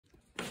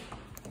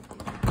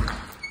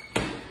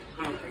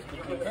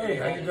Hey,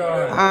 how you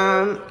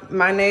doing?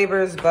 My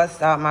neighbors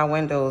bust out my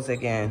windows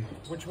again.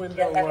 Which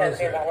window was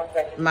it?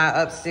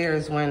 My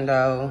upstairs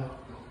window.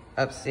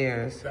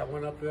 Upstairs. That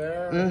one up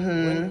there?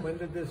 Mm-hmm. When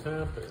did this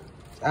happen?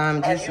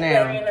 Just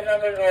now.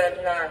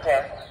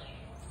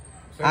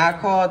 I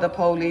called the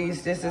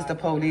police. This is the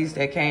police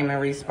that came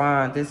and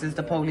respond. This is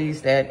the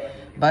police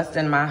that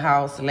busted my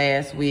house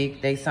last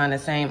week. They sent the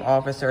same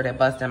officer that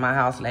busted my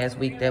house last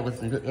week that was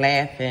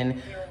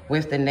laughing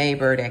with the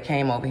neighbor that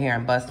came over here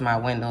and busted my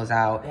windows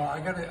out. Well,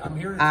 I'm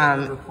here to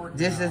take a report.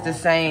 This is the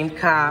same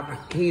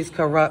cop. He's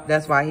corrupt.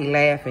 That's why he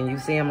laughing. You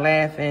see him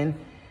laughing?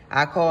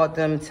 I called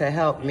them to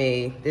help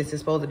me. This is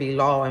supposed to be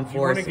law enforcement.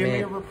 You want to give me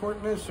a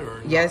report, miss?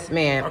 Or yes,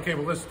 ma'am. Okay,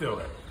 well, let's do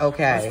it.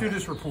 Okay. Let's do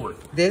this report.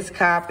 This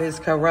cop is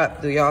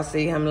corrupt. Do y'all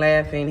see him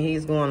laughing?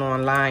 He's going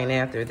online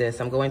after this.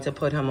 I'm going to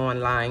put him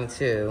online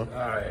too. All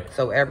right.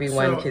 So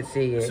everyone can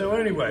see it. So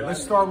anyway,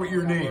 let's start with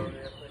your name.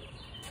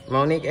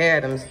 Monique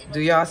Adams.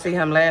 Do y'all see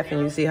him laughing?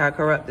 You see how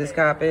corrupt this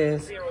cop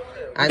is?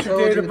 I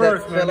told you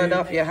birth, the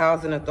Philadelphia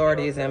Housing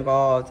Authority is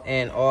involved,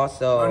 and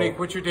also Monique,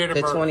 what's your date of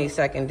the birth?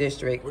 22nd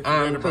District.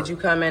 Could you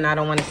come in? I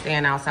don't want to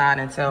stand outside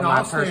and tell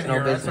my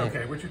personal business. That's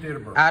okay. What's your date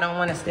of birth? I don't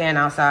want to stand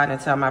outside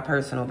and tell my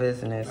personal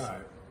business. All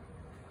right.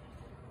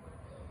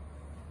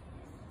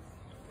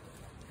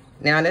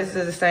 Now, this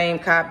is the same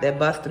cop that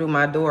bust through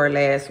my door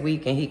last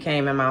week, and he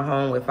came in my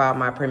home without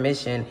my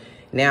permission.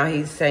 Now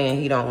he's saying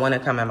he don't want to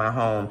come in my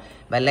home.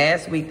 But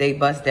last week they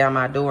bust down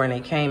my door and they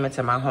came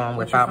into my home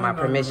without my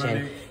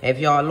permission. If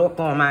y'all look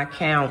on my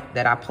account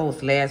that I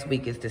post last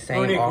week, it's the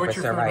same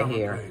officer right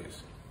here.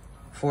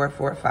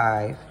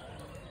 445-238.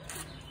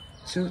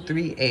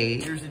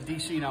 Here's the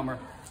DC number.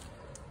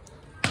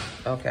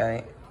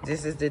 Okay.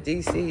 This is the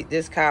DC.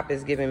 This cop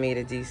is giving me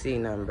the DC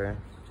number.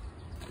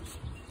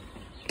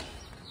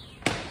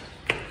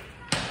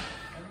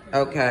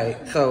 Okay.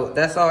 So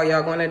that's all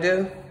y'all gonna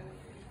do?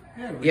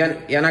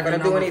 You're not going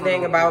to do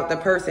anything about the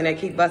person that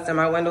keep busting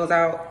my windows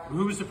out?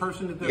 Who was the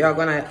person that did Y'all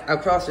going to,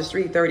 across the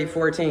street,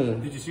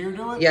 3014. Did you see her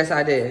do it? Yes,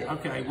 I did.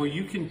 Okay, well,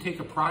 you can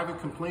take a private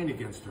complaint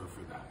against her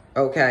for that.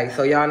 Okay,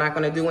 so y'all not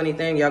going to do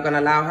anything? Y'all going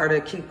to allow her to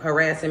keep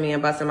harassing me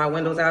and busting my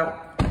windows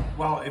out?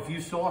 Well, if you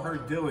saw her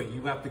do it,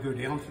 you have to go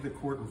down to the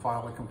court and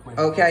file a complaint.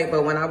 Okay,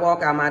 but when I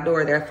walk out my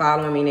door, they're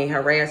following me,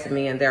 they're harassing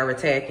me, and they're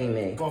attacking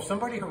me. Well, if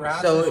somebody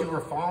harasses you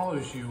or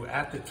follows you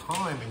at the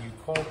time and you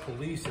call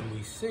police and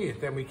we see it,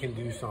 then we can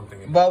do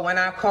something. But when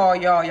I call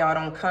y'all, y'all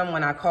don't come.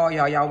 When I call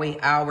y'all, y'all wait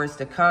hours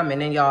to come,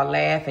 and then y'all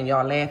laugh and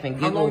giggle.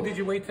 How long did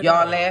you wait today?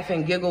 Y'all laugh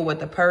and giggle with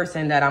the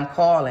person that I'm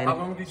calling. How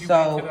long did you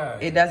wait today?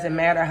 It doesn't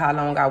matter how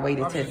long I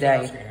waited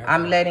today.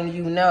 I'm letting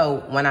you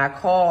know when I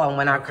call and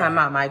when I come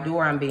out my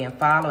door, I'm being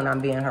followed, I'm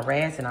being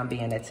harassed, and I'm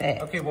being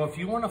attacked. Okay, well, if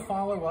you want to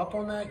follow up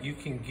on that, you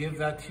can give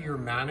that to your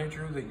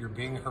manager that you're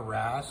being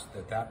harassed,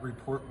 that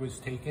report was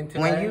taken today.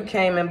 When you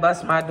came and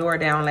bust my door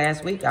down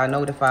last week, I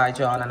notified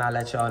y'all and I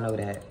let y'all know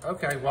that.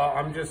 Okay, well,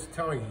 I'm just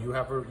telling you, you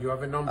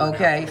have a number.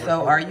 Okay,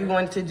 so are you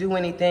going to do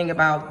anything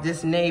about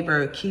this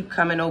neighbor keep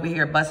coming over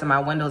here busting my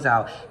windows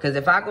out? Because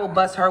if I go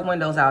bust her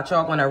windows out,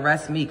 y'all going to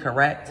arrest me,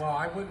 correct? Well,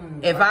 I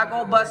wouldn't. If I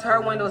go bust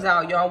her windows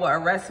out, y'all will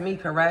arrest me,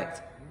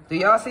 correct? Do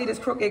y'all see this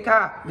crooked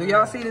cop? Do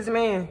y'all see this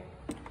man?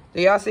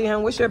 Do y'all see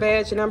him? What's your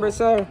badge number,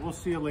 sir? We'll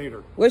see you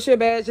later. What's your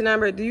badge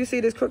number? Do you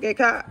see this crooked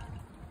cop?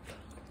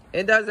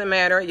 It doesn't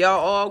matter. Y'all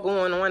all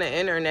going on the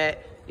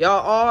internet. Y'all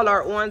all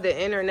are on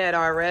the internet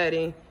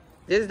already.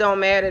 This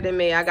don't matter to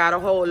me. I got a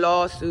whole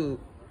lawsuit.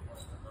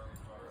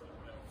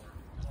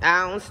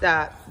 I don't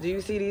stop. Do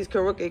you see these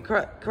crooked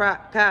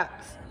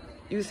cops?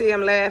 You see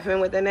them laughing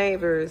with the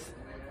neighbors.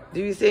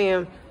 Do you see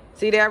them?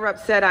 See, they're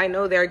upset. I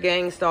know they're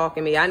gang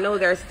stalking me. I know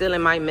they're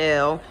stealing my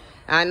mail.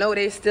 I know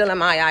they're stealing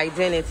my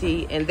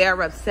identity, and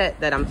they're upset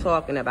that I'm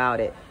talking about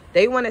it.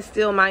 They want to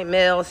steal my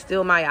mail,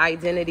 steal my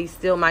identity,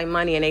 steal my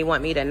money, and they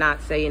want me to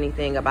not say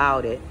anything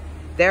about it.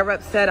 They're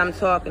upset I'm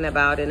talking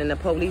about it, and the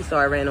police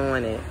are in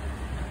on it.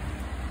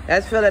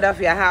 That's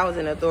Philadelphia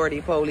Housing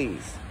Authority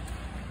police.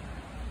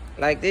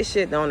 Like, this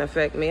shit don't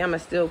affect me. I'ma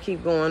still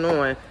keep going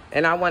on.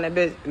 And I want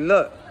to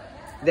look,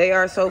 they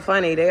are so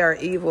funny. They are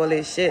evil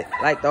as shit.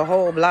 Like, the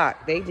whole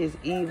block, they just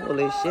evil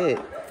as shit.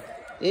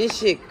 This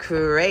shit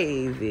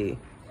crazy.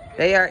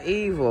 They are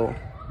evil.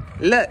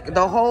 Look,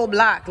 the whole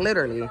block,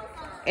 literally.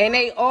 And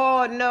they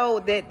all know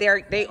that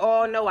they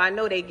all know I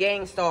know they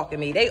gang stalking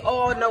me. They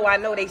all know I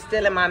know they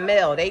stealing my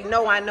mail. They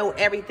know I know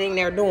everything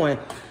they're doing.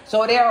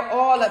 So they're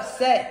all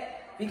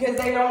upset because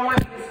they don't want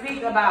me to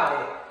speak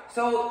about it.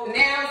 So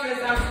now since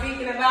I'm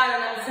speaking about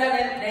it, I'm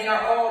telling they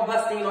are all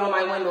busting all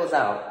my windows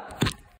out.